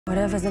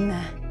Whatever's in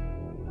there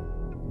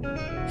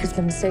has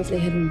been safely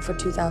hidden for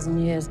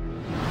 2,000 years.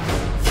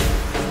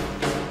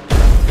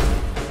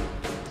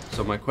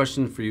 So my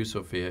question for you,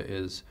 Sofia,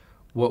 is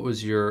what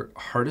was your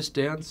hardest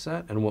day on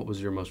set and what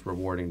was your most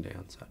rewarding day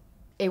on set?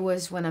 It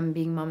was when I'm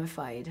being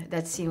mummified.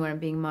 That scene where I'm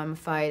being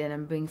mummified and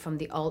I'm being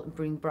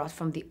brought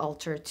from the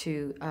altar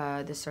to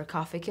the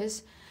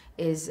sarcophagus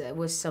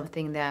was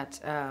something that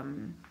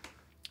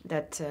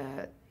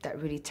that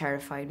really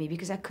terrified me,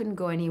 because I couldn't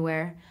go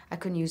anywhere. I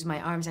couldn't use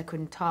my arms. I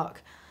couldn't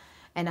talk,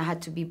 and I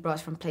had to be brought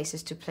from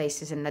places to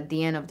places. And at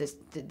the end of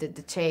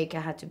the take,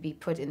 I had to be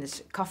put in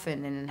this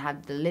coffin and then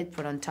had the lid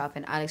put on top.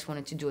 And Alex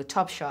wanted to do a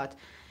top shot,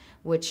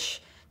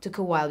 which took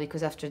a while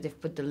because after they've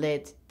put the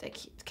lid, the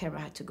camera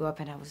had to go up,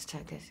 and I was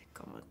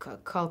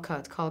like, call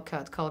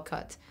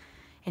cut.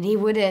 And he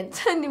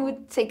wouldn't, and it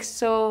would take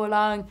so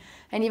long.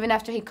 And even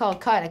after he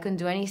called cut, I couldn't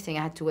do anything.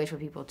 I had to wait for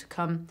people to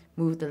come,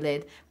 move the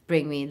lid,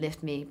 bring me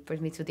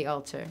to the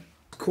altar.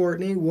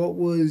 Courtney, what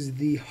was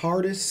the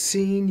hardest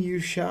scene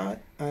you shot,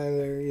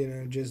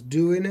 either just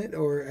doing it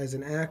or as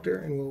an actor,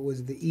 and what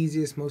was the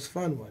easiest, most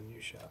fun one you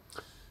shot?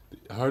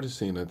 The hardest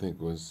scene, I think,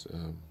 was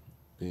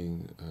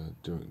doing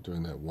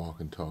that walk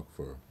and talk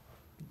for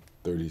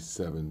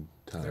 37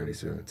 times.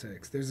 37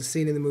 takes. There's a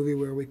scene in the movie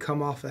where we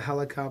come off a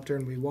helicopter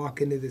and we walk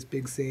into this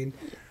big scene,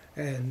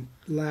 and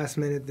last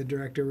minute the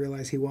director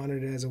realized he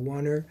wanted it as a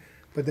oneer,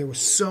 but there was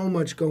so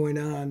much going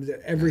on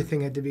that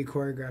everything had to be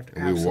choreographed.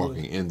 And we were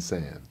walking in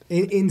sand.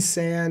 In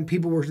sand.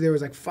 There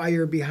was like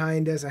fire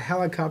behind us, a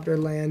helicopter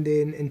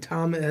landing, and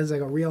Tom has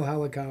like a real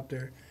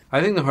helicopter.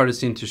 I think the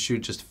hardest scene to shoot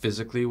just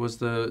physically was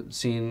the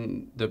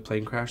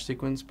plane crash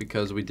sequence,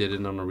 because we did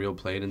it on a real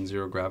plane in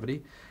zero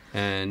gravity.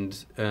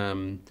 And,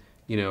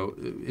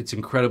 it's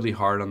incredibly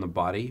hard on the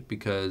body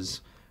because,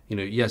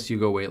 yes, you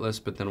go weightless,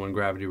 but then when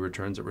gravity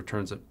returns, it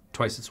returns at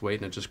twice its weight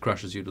and it just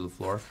crushes you to the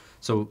floor.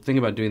 So think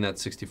about doing that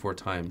 64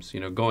 times,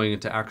 going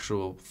into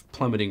actual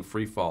plummeting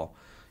free fall,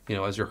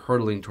 as you're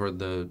hurtling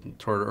toward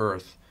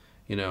Earth,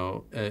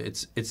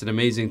 it's an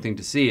amazing thing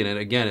to see. And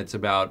again, it's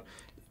about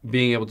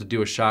being able to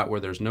do a shot where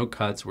there's no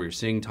cuts, where you're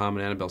seeing Tom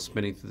and Annabelle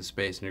spinning through the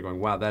space and you're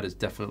going, wow, that is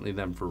definitely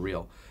them for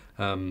real.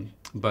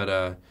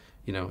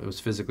 It was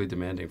physically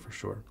demanding for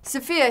sure.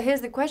 Sofia,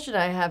 here's the question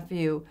I have for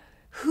you.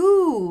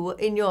 Who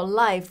in your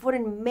life, what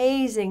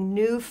amazing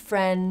new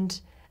friend,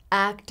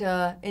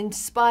 actor,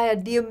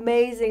 inspired the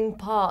amazing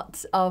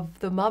parts of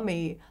The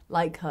Mummy,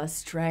 like her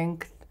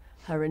strength,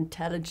 her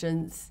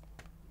intelligence?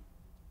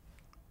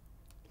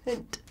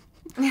 Hint.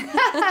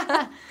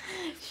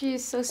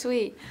 She's so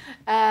sweet.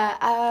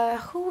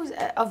 Who was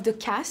of the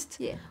cast?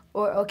 Yeah.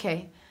 Or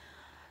okay.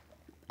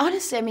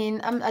 Honestly, I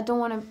mean, I don't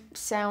want to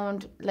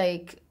sound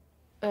like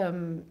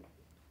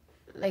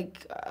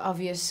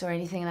obvious or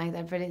anything like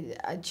that,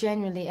 but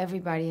genuinely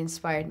everybody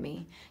inspired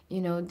me.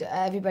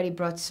 Everybody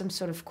brought some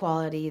sort of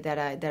quality that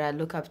I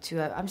look up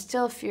to. I'm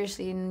still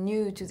fiercely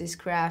new to this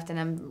craft, and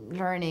I'm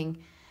learning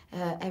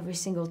every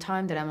single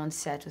time that I'm on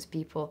set with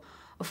people.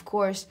 Of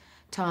course,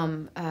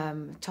 Tom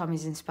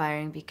is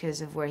inspiring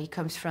because of where he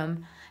comes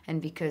from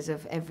and because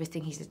of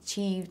everything he's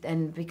achieved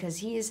and because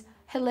he is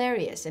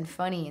hilarious and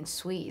funny and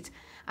sweet.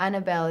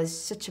 Annabelle is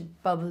such a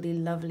bubbly,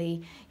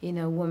 lovely,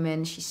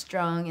 woman. She's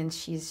strong and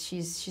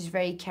she's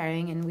very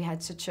caring, and we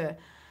had such a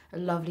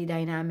lovely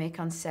dynamic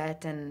on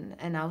set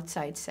and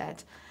outside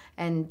set.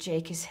 And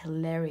Jake is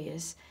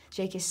hilarious.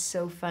 Jake is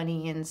so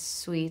funny and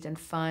sweet and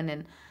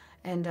fun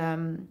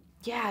and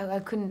yeah, I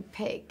couldn't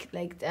pick.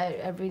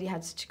 I really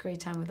had such a great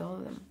time with all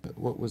of them.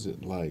 What was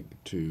it like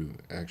to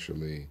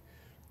actually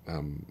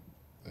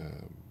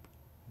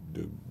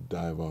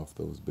dive off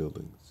those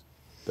buildings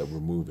that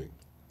were moving?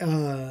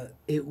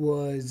 It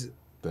was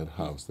that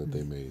house that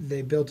they made.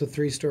 They built a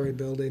 3-story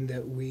building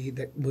that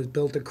was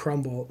built to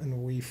crumble,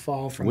 and we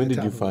fall from the top. When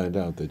did you find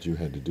out that you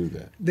had to do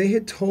that? They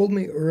had told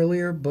me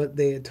earlier, but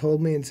they had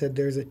told me and said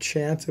there's a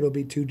chance it'll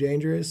be too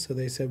dangerous. So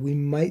they said we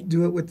might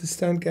do it with the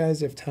stunt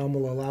guys if Tom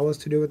will allow us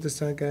to do it with the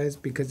stunt guys,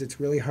 because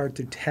it's really hard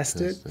to test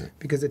it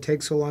because it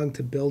takes so long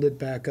to build it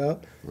back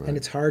up, and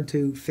it's hard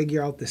to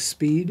figure out the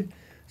speed.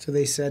 So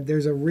they said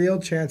there's a real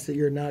chance that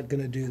you're not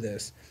going to do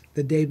this.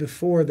 The day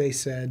before, they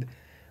said,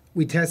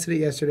 we tested it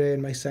yesterday,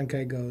 and my stunt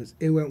guy goes,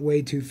 it went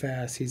way too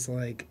fast. He's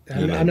like,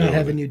 I'm not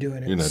having you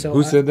doing it.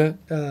 Who said that?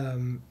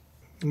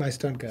 My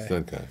stunt guy.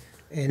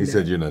 And he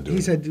said, you're not doing it.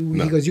 He said,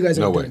 he goes, you guys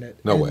aren't doing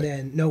it. No way.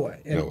 Then, no way.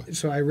 And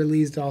so I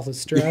released all the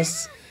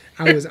stress.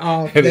 I was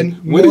off.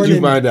 When did you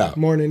find out?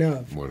 Morning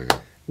of. Morning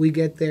of. We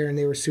get there, and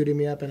they were suiting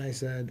me up, and I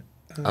said,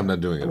 I'm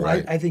not doing it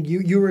right. I think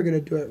you were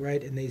going to do it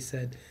right. And they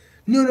said,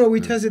 no, we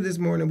tested this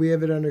morning. We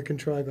have it under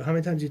control. I go, how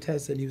many times you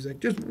tested? And he was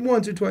like, just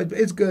once or twice, but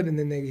it's good. And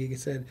then he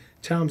said,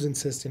 Tom's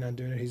insisting on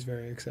doing it. He's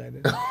very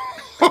excited.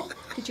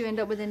 Did you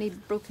end up with any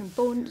broken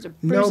bones or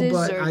bruises?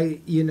 No, but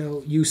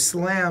you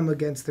slam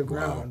against the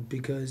ground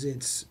because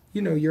it's,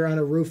 you're on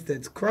a roof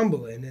that's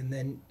crumbling, and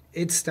then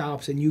it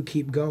stops and you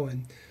keep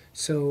going.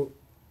 So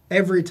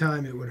every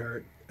time it would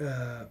hurt.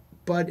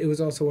 But it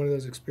was also one of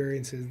those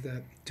experiences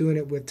that doing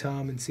it with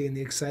Tom and seeing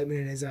the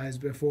excitement in his eyes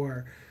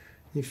before,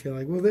 You feel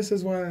like, well, this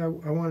is why I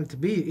want it to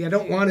be. I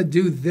don't want to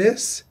do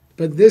this,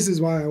 but this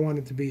is why I want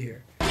it to be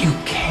here. You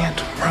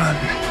can't run.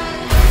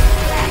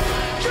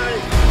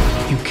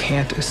 You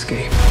can't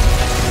escape.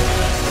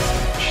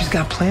 She's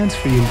got plans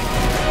for you.